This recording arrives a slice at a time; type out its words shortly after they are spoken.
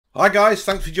Hi guys,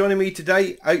 thanks for joining me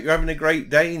today. Hope you're having a great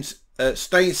day and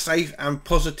staying safe and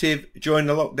positive during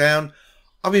the lockdown.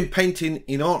 I've been painting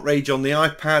in Artrage on the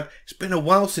iPad. It's been a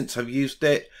while since I've used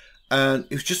it and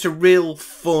it was just a real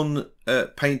fun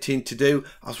painting to do.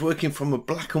 I was working from a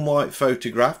black and white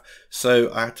photograph,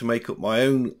 so I had to make up my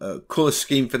own colour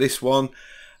scheme for this one.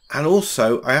 And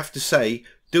also, I have to say,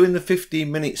 doing the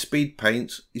 15-minute speed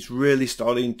paints is really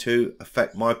starting to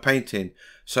affect my painting.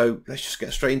 So let's just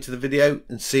get straight into the video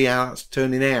and see how that's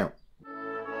turning out.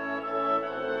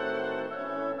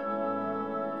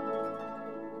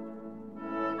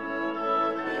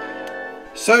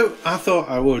 So I thought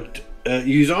I would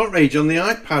use Artrage on the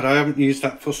iPad. I haven't used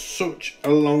that for such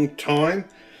a long time.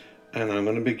 And I'm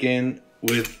going to begin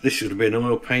with, this is going to be an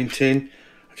oil painting.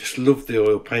 I just love the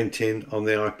oil painting on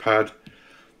the iPad.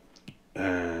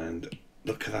 And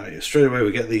look at that, straight away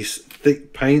we get these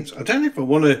thick paints. I don't know if I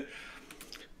want a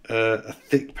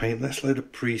thick paint. Let's load a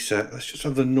preset. Let's just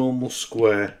have the normal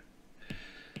square.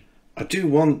 I do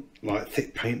want like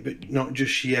thick paint, but not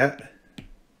just yet.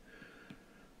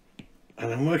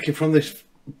 And I'm working from this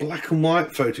black and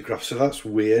white photograph, so that's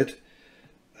weird.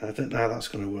 I don't know how that's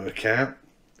going to work out.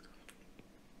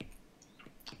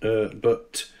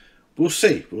 But we'll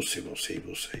see. We'll see. I'm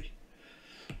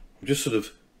just sort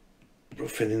of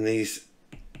roughing in these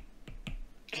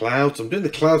clouds. I'm doing the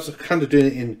clouds, I'm kind of doing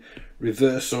it in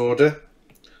reverse order.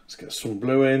 Let's get some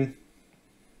blue in.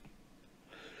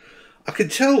 I can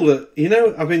tell that, you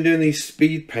know, I've been doing these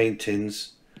speed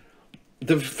paintings.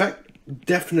 The effect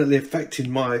definitely affecting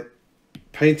my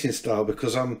painting style,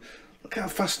 because look how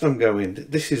fast I'm going.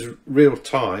 This is real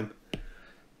time,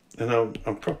 and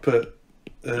I'm proper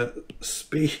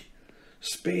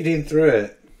speeding through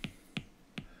it.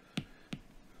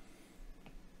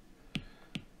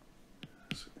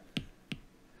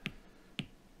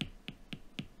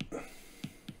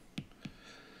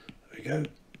 Go.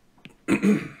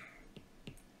 I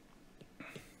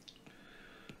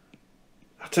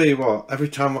tell you what, every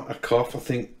time I cough I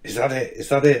think, is that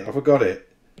it, have I got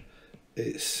it?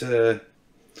 It's I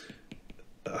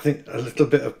think a little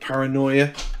bit of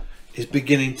paranoia is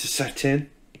beginning to set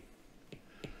in.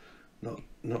 Not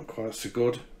quite so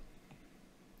good.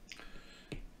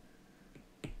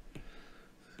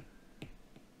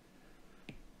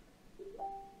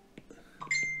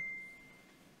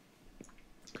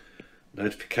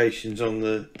 Notifications on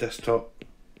the desktop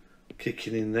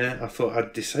kicking in there. I thought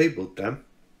I'd disabled them.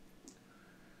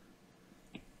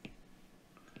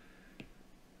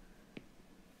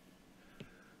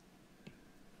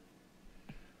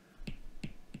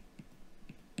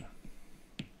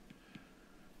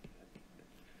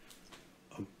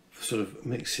 I'm sort of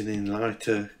mixing in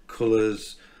lighter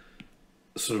colours,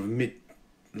 sort of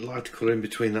lighter colour in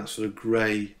between that sort of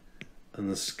grey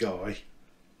and the sky.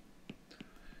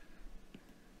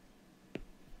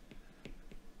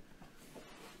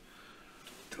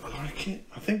 Do I like it?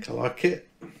 I think I like it.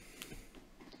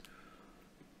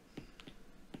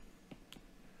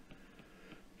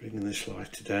 Bringing this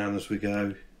lighter down as we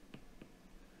go.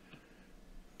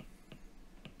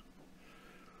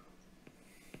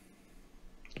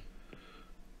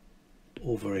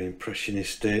 All very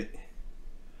impressionistic.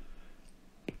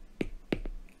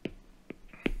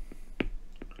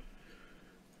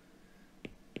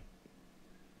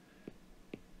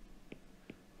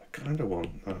 I kind of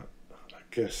want that, I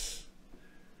guess,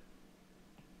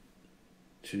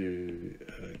 to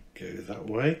go that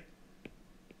way.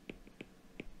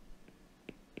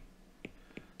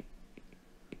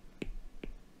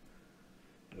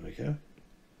 There we go.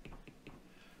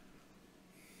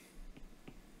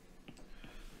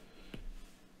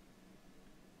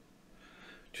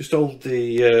 Just hold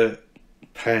the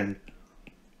pen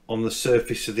on the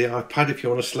surface of the iPad if you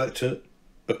want to select a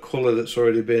colour that's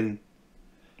already been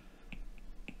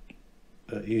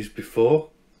used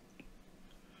before.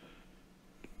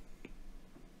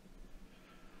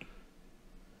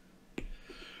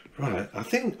 Right, I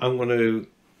think I'm going to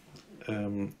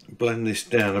blend this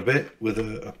down a bit with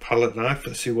a palette knife.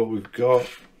 Let's see what we've got.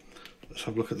 Let's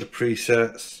have a look at the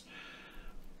presets.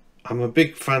 I'm a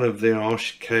big fan of the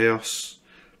Artrage Chaos,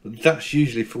 but that's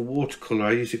usually for watercolour.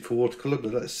 I use it for watercolour,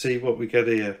 but let's see what we get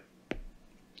here.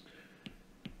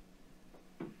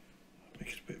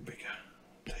 Make it a bit bigger.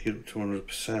 Take it up to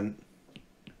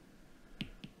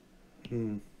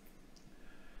 100%.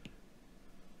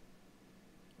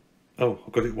 Oh,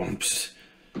 I've got it 1%.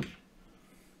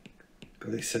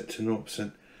 Got it set to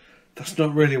 0%. That's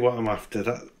not really what I'm after.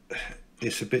 That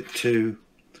it's a bit too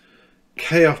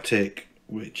chaotic,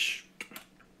 which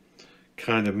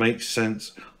kind of makes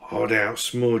sense. Hard out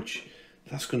smudge.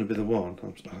 That's going to be the one.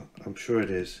 I'm sure it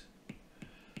is.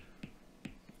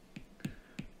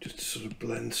 just sort of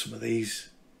blend some of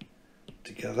these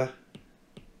together.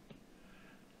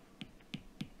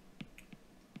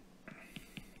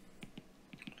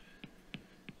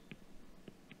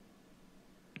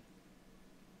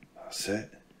 That's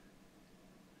it.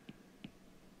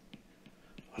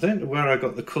 I don't know where I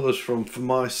got the colours from for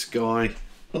my sky.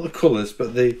 Not the colours,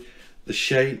 but the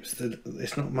shapes.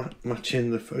 It's not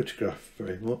matching the photograph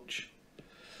very much,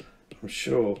 I'm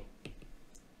sure.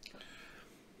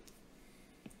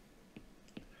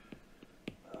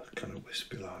 Kind of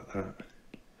wispy like that.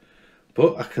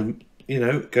 But I can, you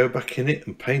know, go back in it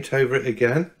and paint over it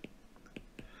again.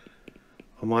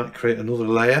 I might create another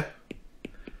layer.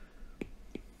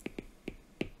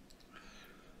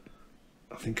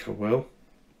 I think I will.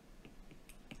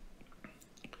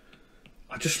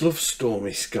 I just love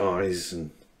stormy skies,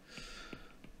 and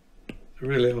they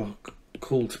really are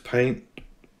cool to paint.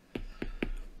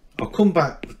 I'll come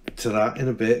back to that in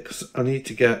a bit because I need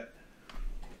to get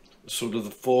sort of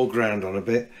the foreground on a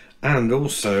bit, and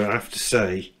also I have to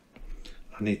say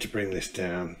I need to bring this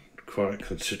down quite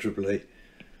considerably.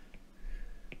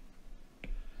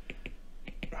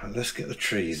 Right, let's get the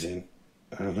trees in,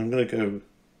 and I'm going to go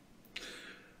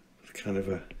with kind of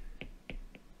a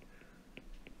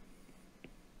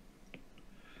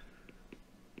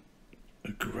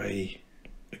grey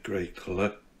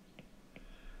colour.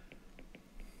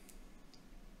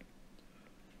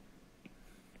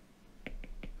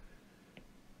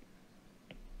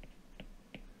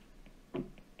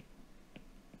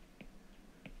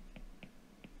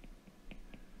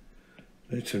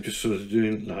 So I'm just sort of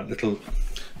doing like little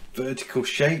vertical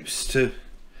shapes to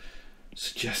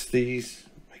suggest these,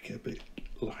 make it a bit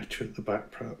lighter at the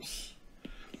back perhaps.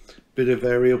 Bit of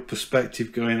aerial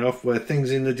perspective going off where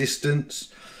things in the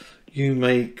distance you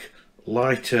make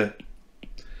lighter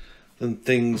than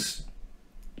things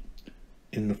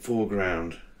in the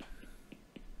foreground.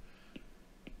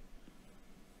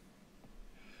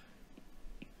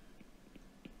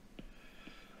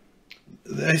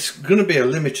 There's going to be a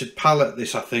limited palette,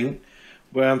 this, I think,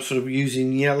 where I'm sort of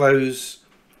using yellows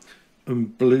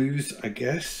and blues, I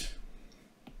guess.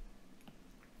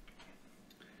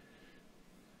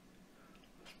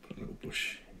 Let's put a little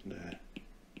bush in there.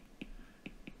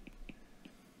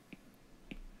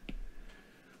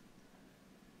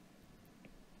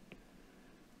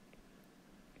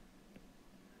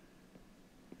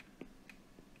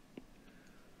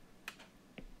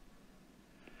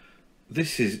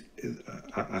 This is,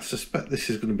 I suspect this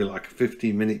is going to be like a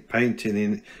 15-minute painting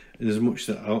in as much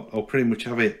that I'll pretty much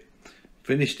have it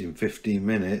finished in 15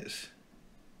 minutes.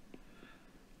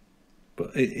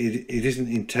 But it isn't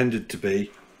intended to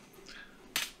be.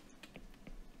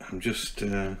 I'm just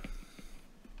having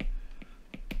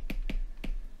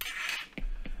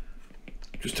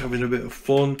a bit of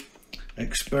fun,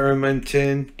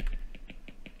 experimenting.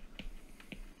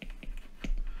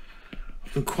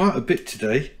 I've done quite a bit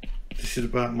today. This is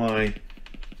about my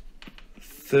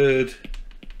third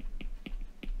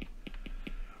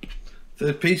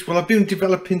piece. Well, I've been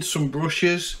developing some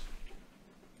brushes,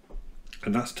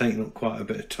 and that's taken up quite a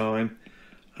bit of time.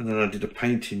 And then I did a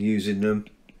painting using them,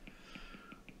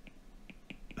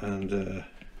 and then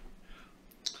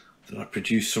I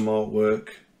produced some artwork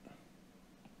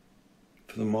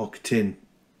for the marketing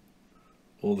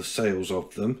or the sales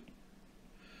of them.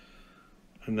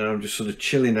 And now I'm just sort of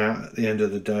chilling out at the end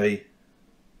of the day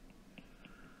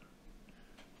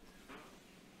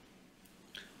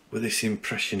with this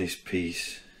impressionist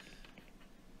piece.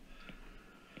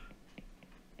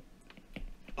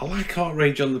 I like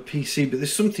Artrage on the PC, but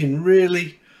there's something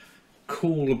really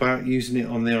cool about using it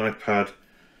on the iPad.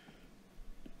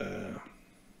 I've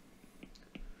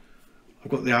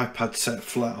got the iPad set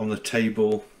flat on the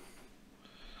table.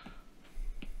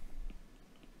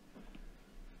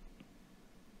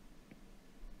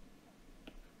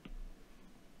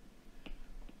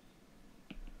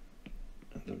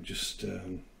 And I'm just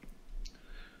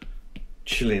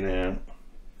chilling out,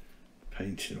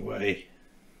 painting away.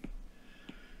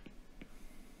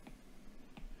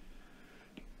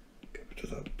 Get a bit of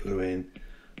that blue in,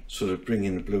 sort of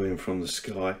bringing the blue in from the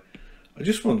sky. I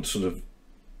just want sort of,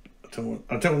 I don't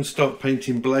want to start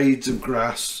painting blades of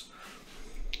grass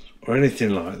or anything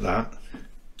like that.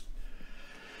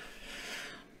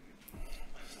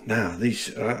 Now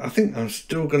these, I think I'm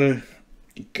still going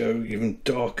to go even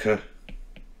darker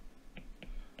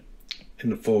in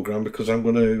the foreground because I'm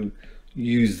going to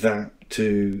use that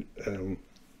to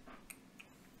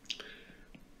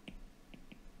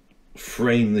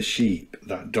frame the sheep,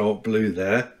 that dark blue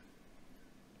there.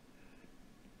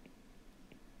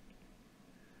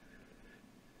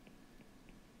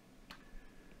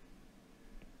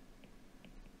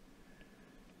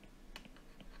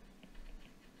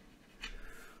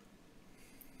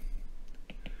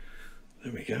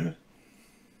 go.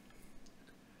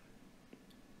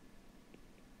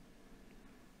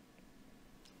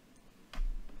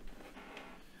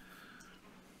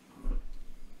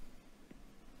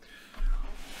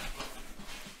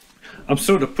 I'm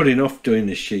sort of putting off doing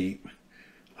the sheep.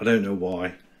 I don't know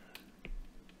why.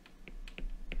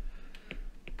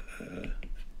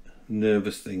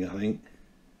 Nervous thing, I think.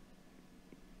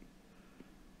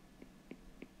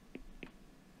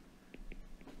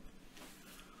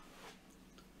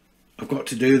 I've got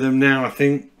to do them now, I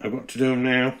think. I've got to do them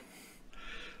now.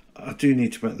 I do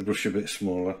need to make the brush a bit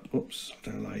smaller. Oops, I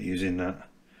don't like using that.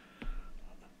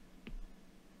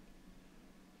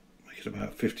 Make it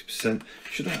about 50%.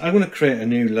 I'm going to create a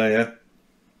new layer.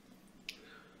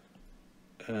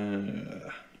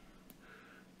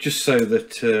 Just so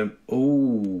that,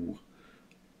 oh,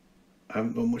 I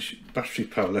haven't got much battery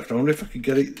power left. I wonder if I could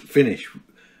get it finished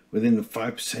within the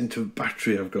 5% of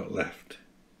battery I've got left.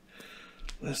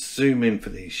 Let's zoom in for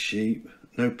these sheep.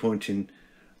 No point in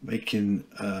making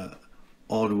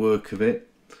odd work of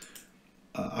it.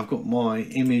 I've got my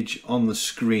image on the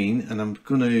screen, and I'm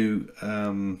going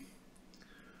to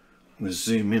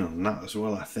zoom in on that as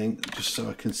well, I think, just so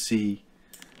I can see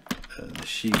the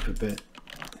sheep a bit.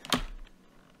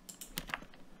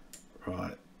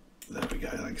 Right, there we go.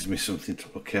 That gives me something to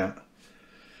look at.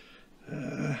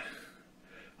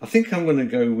 I think I'm going to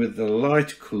go with the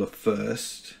lighter colour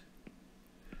first,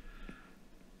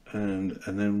 and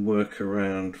then work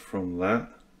around from that.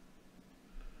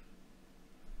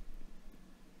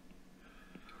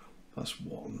 That's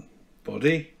one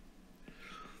body,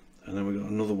 and then we've got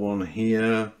another one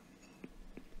here.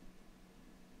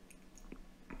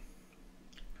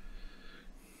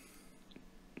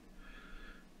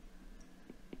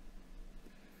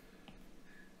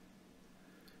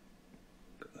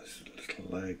 Got this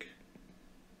little leg.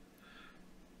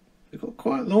 They've got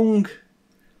quite long,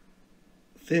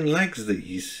 thin legs,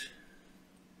 these.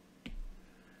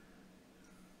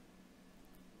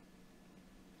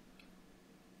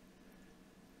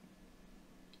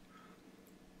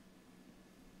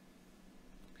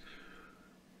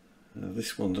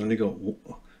 This one's only got,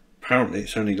 apparently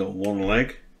it's only got one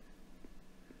leg.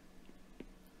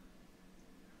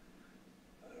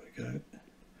 There we go.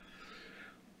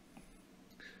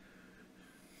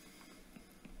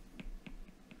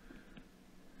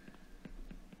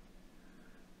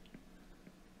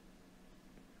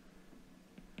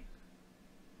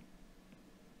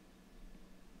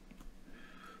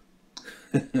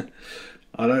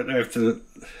 I don't know if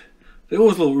they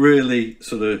always look really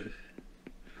sort of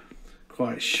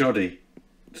quite shoddy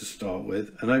to start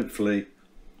with, and hopefully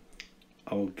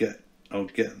I'll get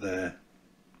there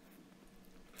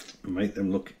and make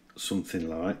them look something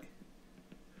like.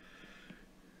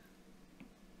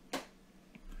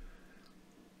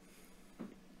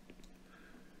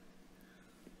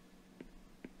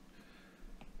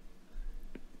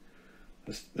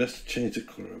 Let's change the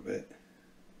colour a bit.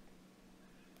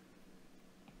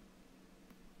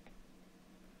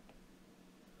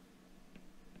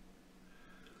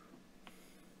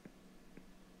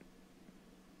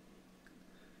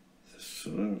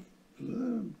 Sort of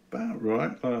about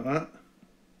right, like that.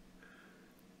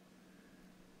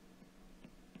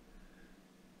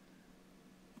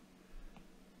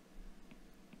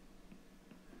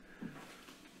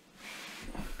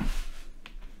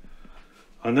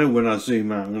 I know when I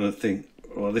zoom out I'm going to think,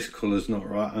 well, this colour's not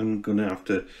right. I'm going to have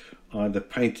to either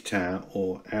paint it out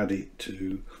or add it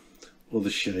to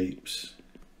other shapes.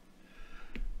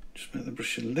 Just make the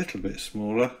brush a little bit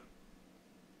smaller.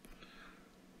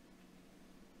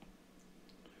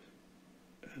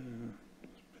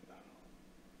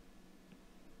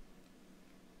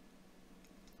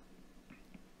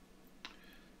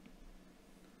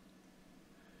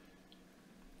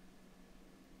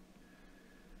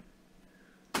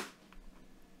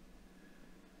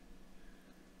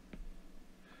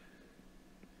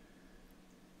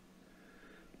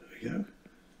 Go.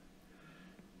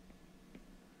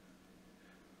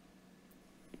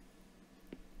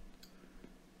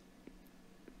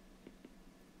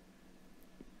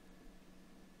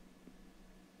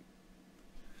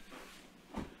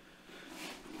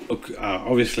 Okay,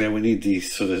 obviously we need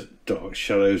these sort of dark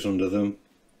shadows under them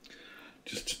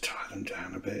just to tie them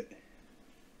down a bit.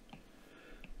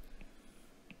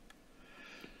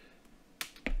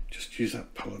 Just use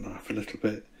that palette knife a little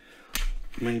bit.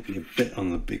 Maybe a bit on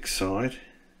the big side.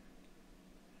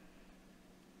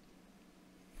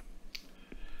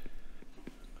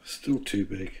 Still too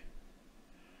big.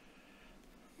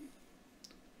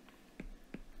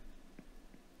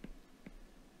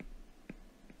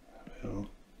 There we are.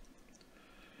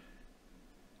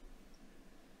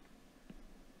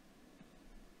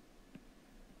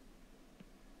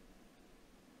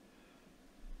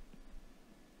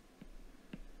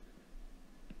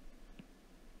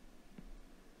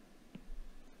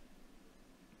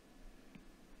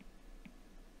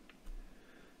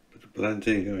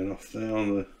 blending going off there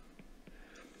on the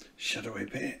shadowy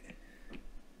bit.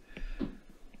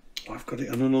 I've got it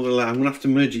on another layer. I'm going to have to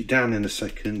merge it down in a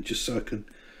second just so I can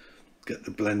get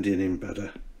the blending in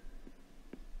better.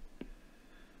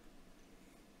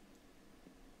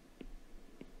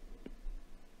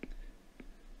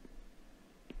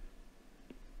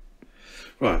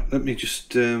 Right, let me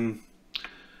just oh,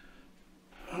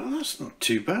 that's not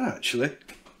too bad actually.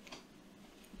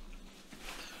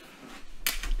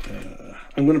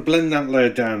 I'm going to blend that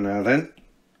layer down now then.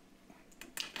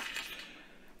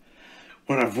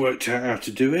 When I've worked out how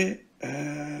to do it,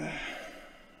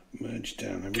 merge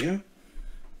down, there we go.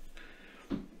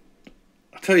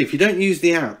 I tell you, if you don't use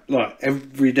the app like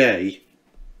every day,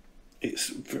 it's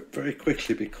very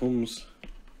quickly becomes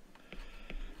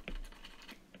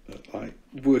like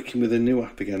working with a new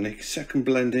app again. I can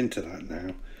blend into that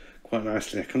now quite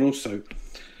nicely. I can also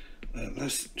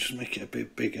let's just make it a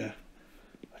bit bigger.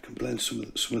 I can blend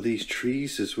some of these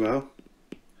trees as well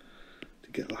to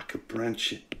get like a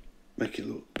branch. Make it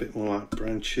look a bit more like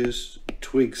branches,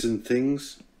 twigs and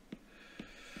things.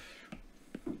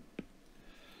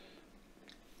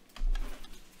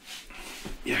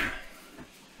 Yeah.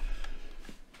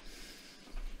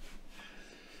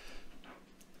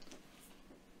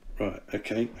 Right,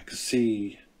 okay, I can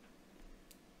see.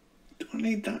 Do I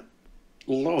need that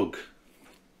log?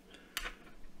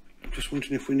 I'm just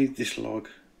wondering if we need this log.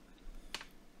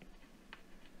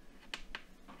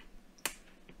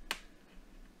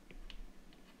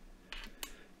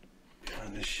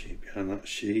 Behind this sheet, behind that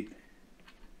sheet.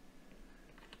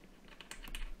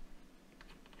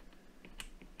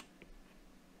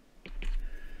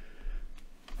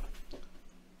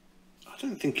 I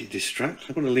don't think it distracts.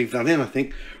 I'm going to leave that in, I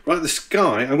think. Right, the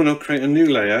sky, I'm going to create a new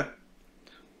layer.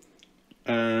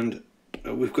 And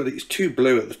we've got it's too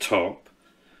blue at the top.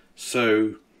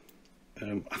 So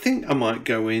I think I might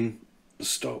go in and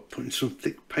start putting some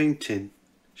thick paint in.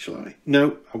 Shall I?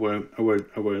 No, I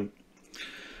won't.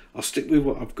 I'll stick with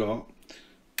what I've got.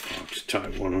 I'll just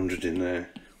type 100 in there.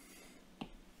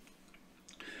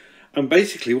 And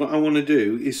basically what I want to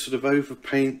do is sort of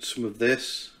overpaint some of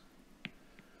this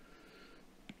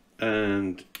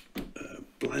and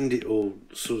blend it all,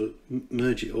 sort of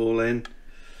merge it all in,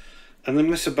 and then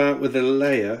mess about with a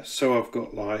layer. So I've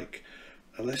got like,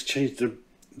 let's change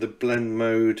the blend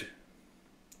mode.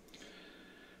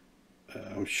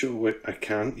 I'm sure I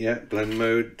can, yeah, blend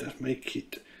mode, let's make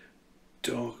it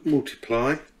dark,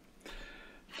 multiply,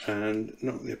 and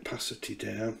knock the opacity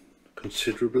down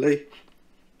considerably.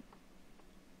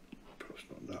 Perhaps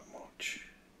not that much.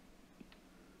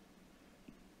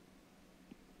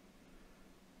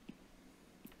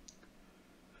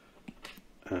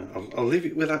 I'll leave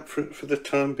it with that for the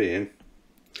time being,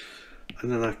 and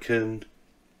then I can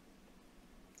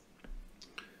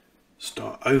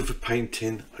start over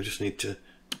painting. I just need to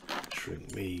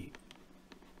shrink me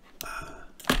there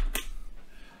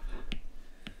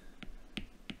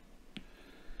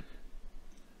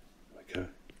we go,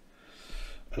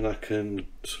 and I can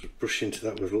sort of brush into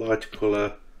that with lighter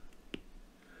colour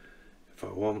if I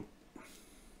want.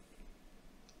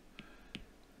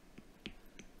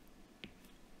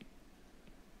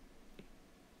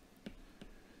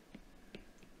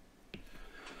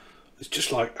 It's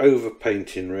just like over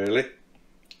painting really.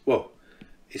 Well,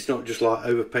 it's not just like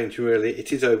over painting really,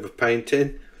 it is over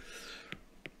painting.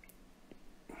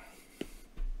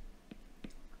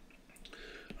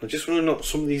 I just want to knock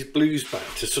some of these blues back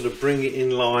to sort of bring it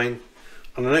in line.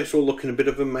 And I know it's all looking a bit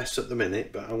of a mess at the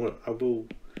minute, but I will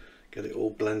get it all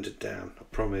blended down, I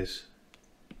promise.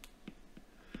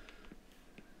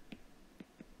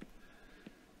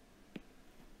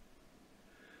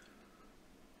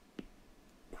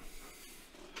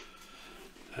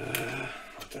 I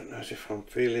don't know if I'm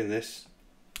feeling this.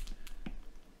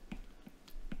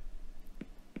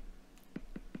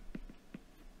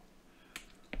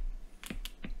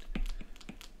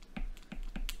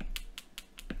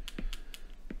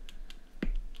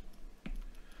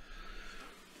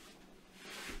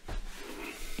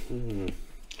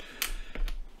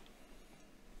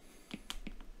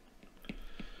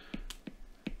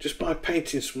 Just by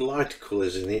painting some lighter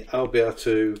colours in it, I'll be able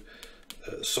to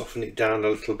soften it down a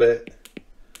little bit,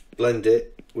 blend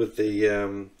it with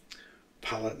the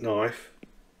palette knife,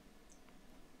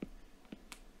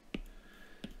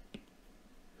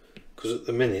 because at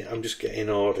the minute I'm just getting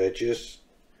hard edges,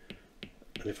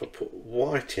 and if I put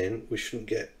white in we shouldn't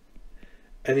get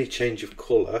any change of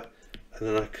colour, and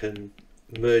then I can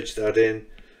merge that in,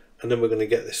 and then we're going to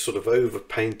get this sort of over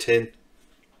painting.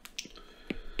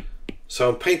 So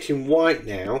I'm painting white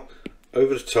now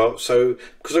over the top, so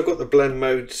because I've got the blend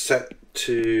mode set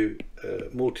to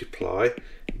multiply,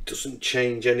 it doesn't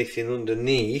change anything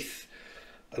underneath,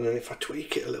 and then if I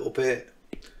tweak it a little bit,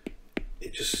 we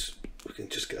can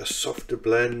just get a softer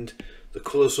blend. The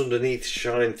colours underneath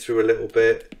shine through a little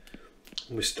bit,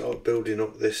 and we start building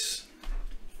up this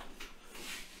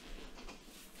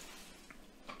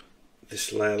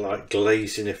layer like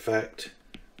glazing effect.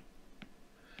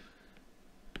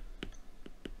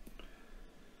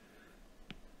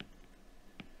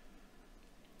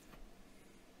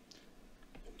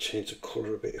 Change the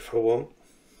colour a bit if I want.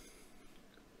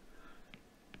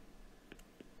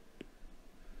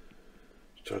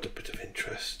 To add a bit of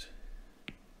interest.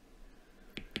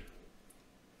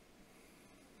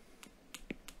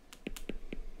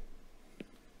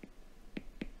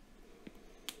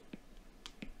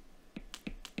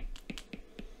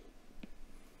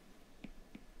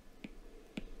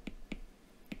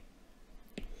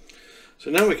 So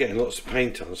now we're getting lots of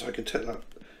paint on, so I can take that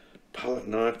palette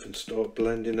knife and start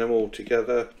blending them all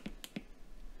together.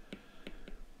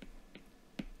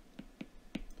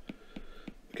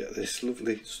 Get this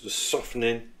lovely sort of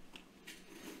softening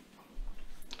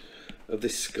of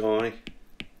this sky.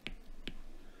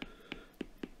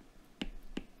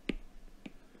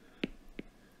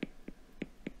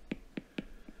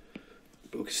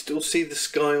 But we can still see the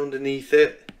sky underneath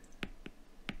it.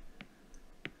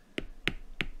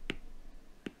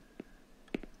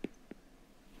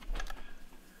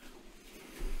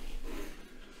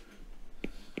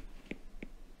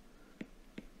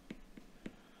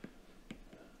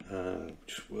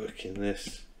 Just working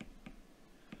this.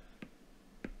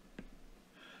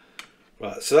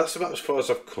 Right, so that's about as far as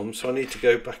I've come, so I need to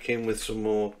go back in with some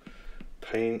more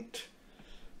paint,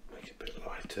 make it a bit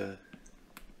lighter.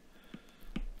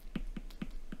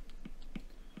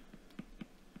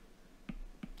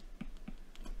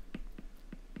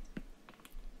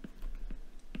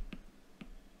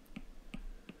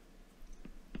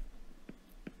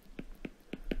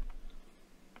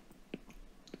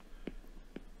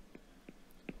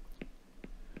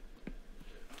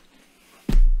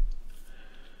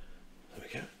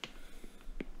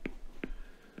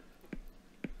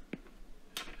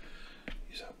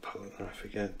 Palette knife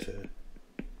again to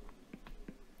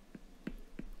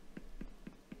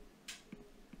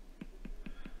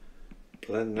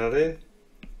blend that in.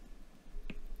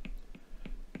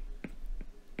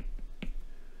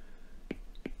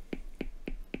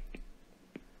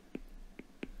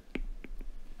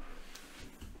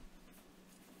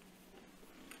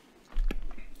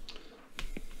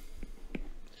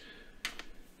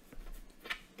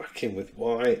 Back in with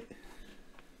white.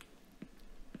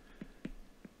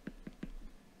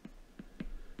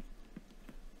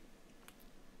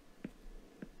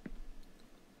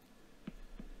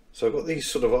 So I've got these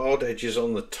sort of hard edges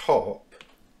on the top.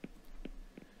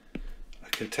 I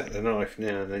can take the knife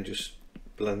now and then just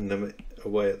blend them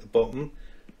away at the bottom.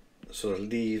 Sort of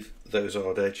leave those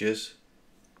hard edges.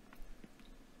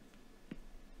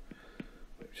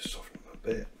 Maybe just soften them a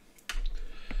bit.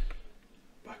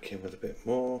 Back in with a bit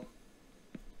more.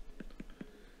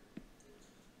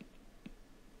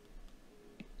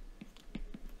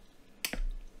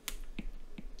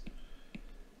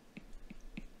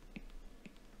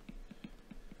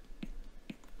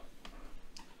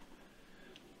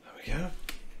 Yeah.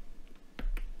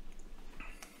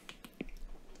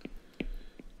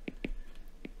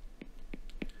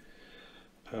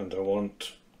 And I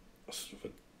want a sort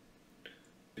of a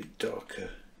bit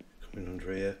darker coming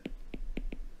under here.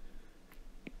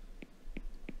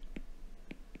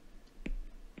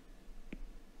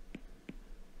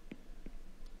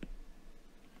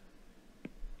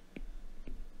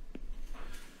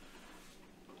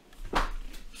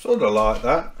 Sort of like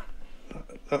that.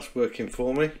 That's working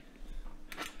for me.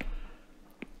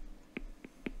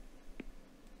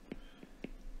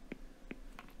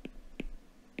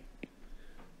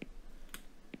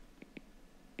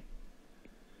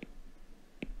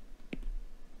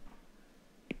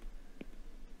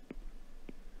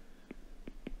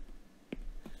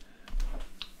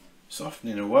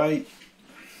 Softening away.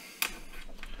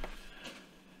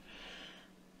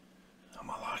 Am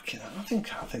I liking that? I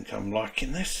think I'm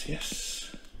liking this,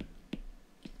 yes.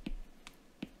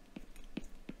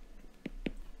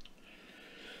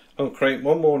 I'll create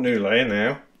one more new layer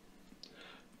now,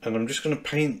 and I'm just going to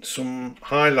paint some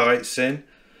highlights in.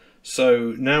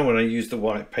 So now when I use the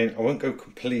white paint, I won't go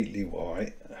completely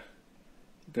white, I'll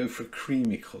go for a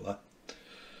creamy colour,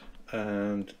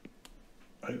 and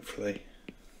hopefully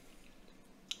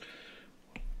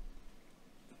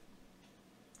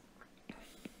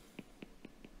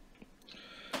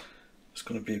it's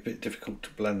going to be a bit difficult to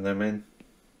blend them in.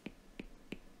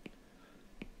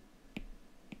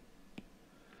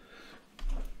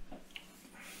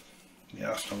 Yeah,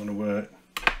 that's not going to work.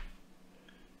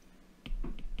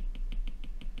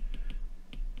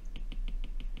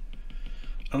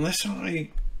 Unless I,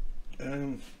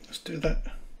 let's do that.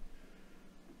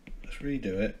 Let's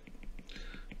redo it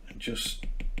and just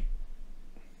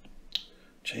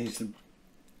change the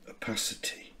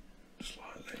opacity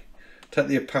slightly. Take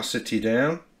the opacity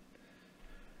down.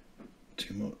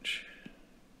 Too much.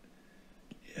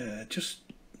 Yeah, just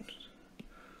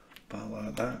about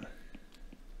like that.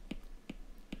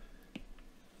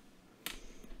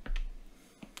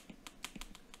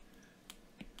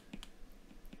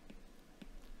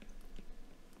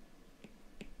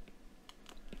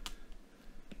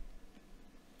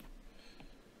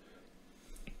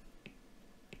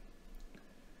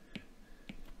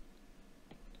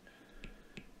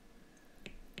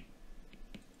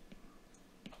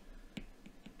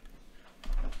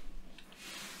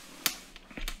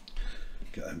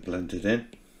 Get them blended in.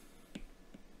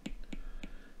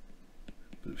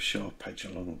 Bit of sharp edge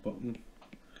along the bottom.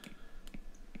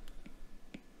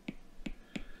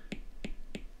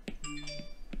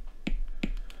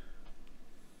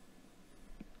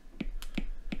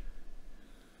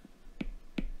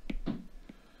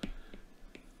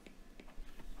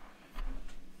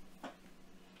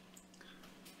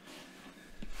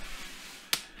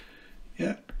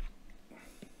 Yeah.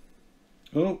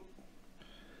 Oh.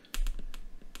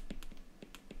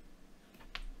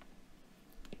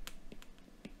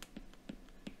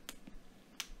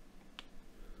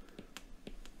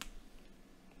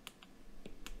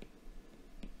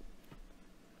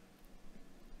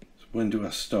 When do I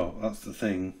stop? That's the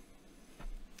thing.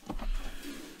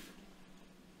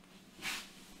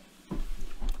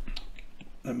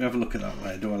 Let me have a look at that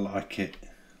layer. Do I like it?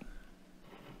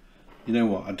 You know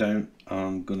what? I don't.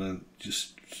 I'm gonna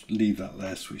just leave that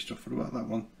layer switched off. What about that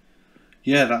one?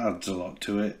 Yeah, that adds a lot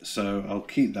to it. So I'll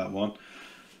keep that one.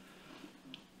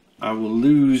 I will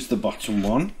lose the bottom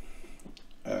one.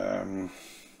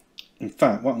 In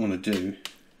fact, what I'm going to do,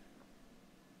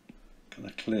 can I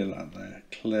clear that there?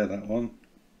 Clear that one.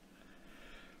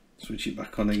 Switch it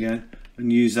back on again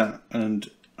and use that. And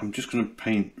I'm just going to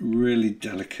paint really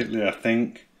delicately, I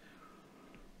think.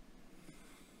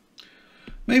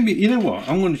 Maybe, you know what?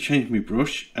 I'm going to change my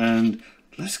brush and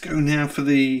let's go now for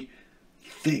the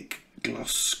thick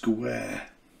gloss square.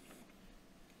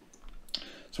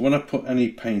 So when I put any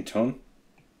paint on,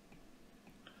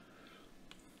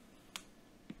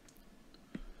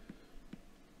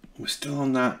 we're still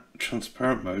on that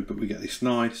transparent mode, but we get this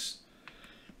nice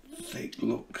thick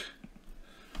look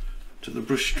to the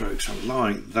brush strokes. I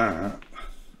like that.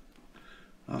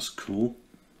 That's cool.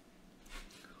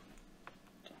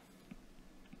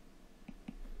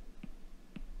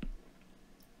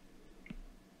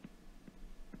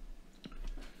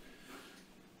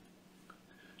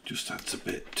 Just adds a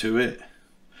bit to it.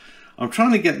 I'm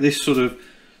trying to get this sort of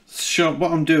sharp.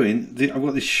 What I'm doing, I've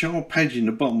got this sharp edge in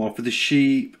the bottom of for the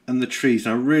sheep and the trees,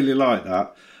 and I really like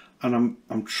that. And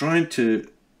I'm trying to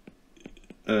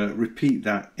repeat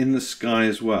that in the sky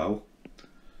as well,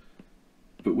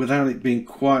 but without it being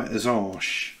quite as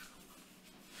harsh.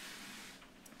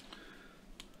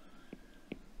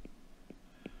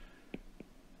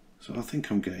 So I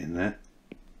think I'm getting there.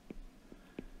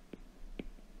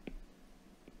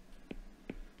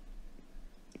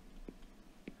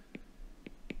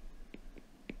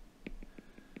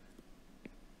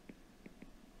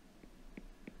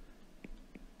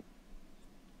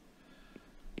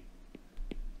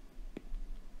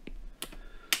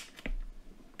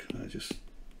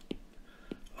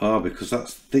 Because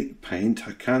that's thick paint,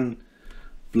 I can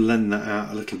blend that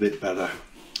out a little bit better.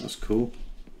 That's cool.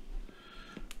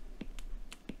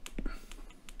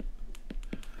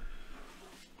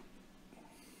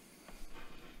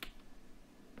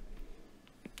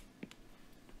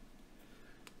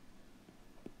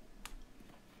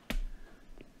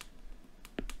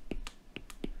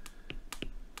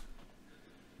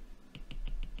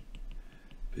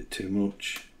 Bit too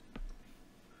much.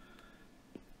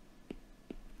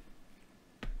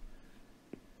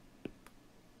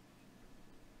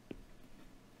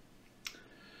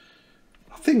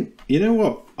 You know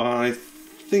what? I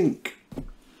think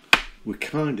we're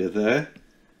kind of there.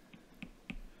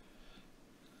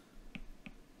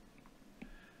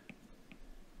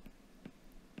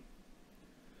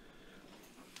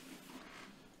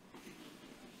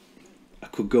 I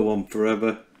could go on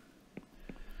forever.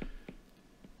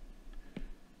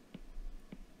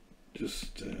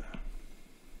 Just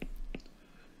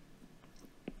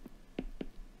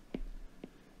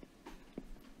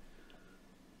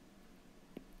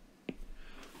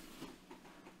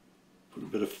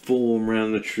bit of form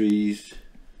around the trees.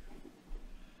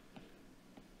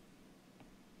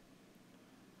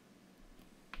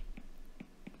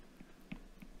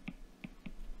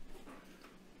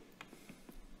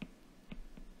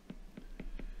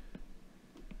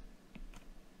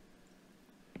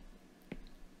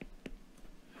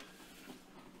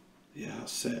 Yeah,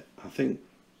 that's it. I think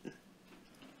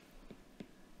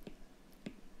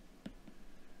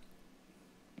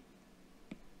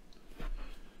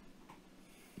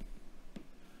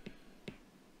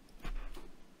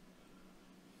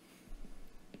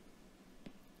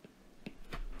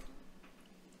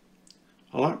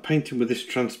I like painting with this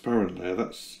transparent layer.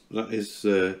 That is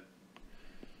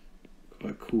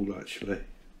quite cool actually,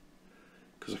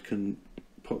 because I can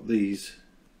put these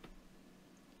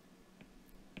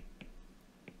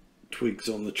twigs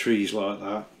on the trees like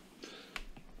that.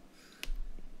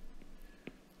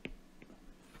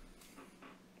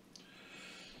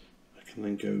 I can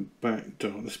then go back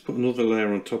down. Let's put another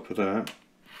layer on top of that.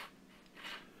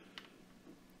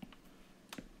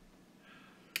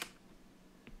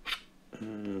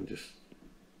 And just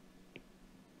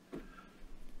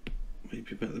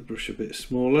maybe make the brush a bit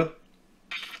smaller.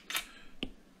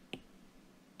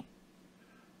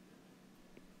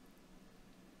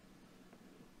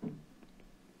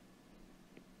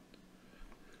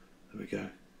 There we go.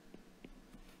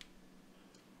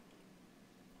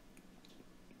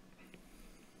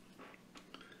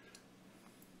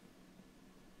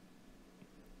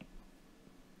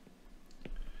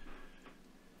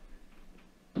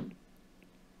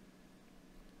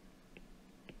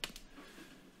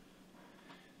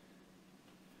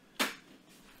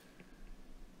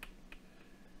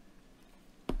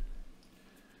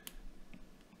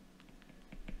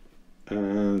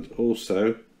 And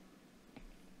also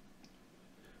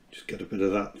just get a bit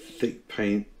of that thick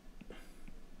paint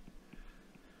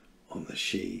on the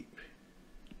sheep,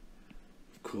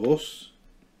 of course.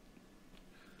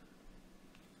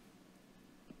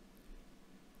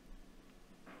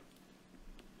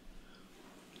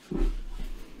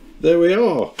 There we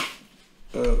are,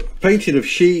 painting of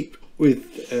sheep with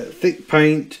thick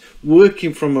paint,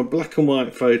 working from a black and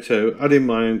white photo, adding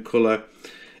my own colour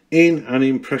in an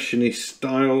impressionist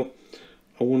style.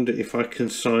 I wonder if I can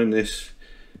sign this.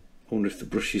 I wonder if the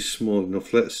brush is small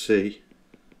enough. Let's see.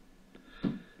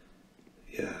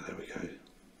 Yeah, there we go.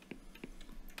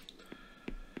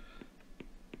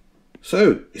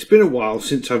 So it's been a while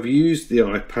since I've used the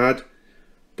iPad,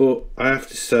 but I have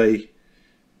to say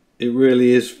it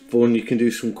really is fun. You can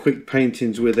do some quick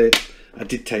paintings with it. It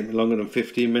did take me longer than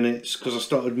 15 minutes because I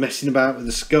started messing about with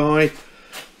the sky.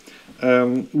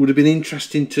 Would have been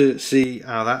interesting to see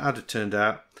how that had turned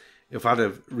out if I'd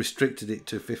have restricted it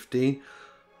to 15.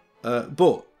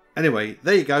 But anyway,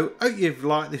 there you go. Hope you've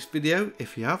liked this video.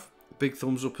 If you have, a big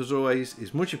thumbs up as always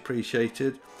is much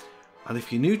appreciated. And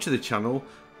if you're new to the channel,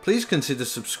 please consider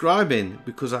subscribing,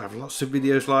 because I have lots of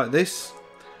videos like this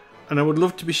and I would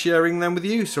love to be sharing them with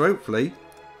you. So hopefully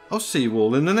I'll see you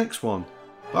all in the next one.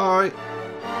 Bye.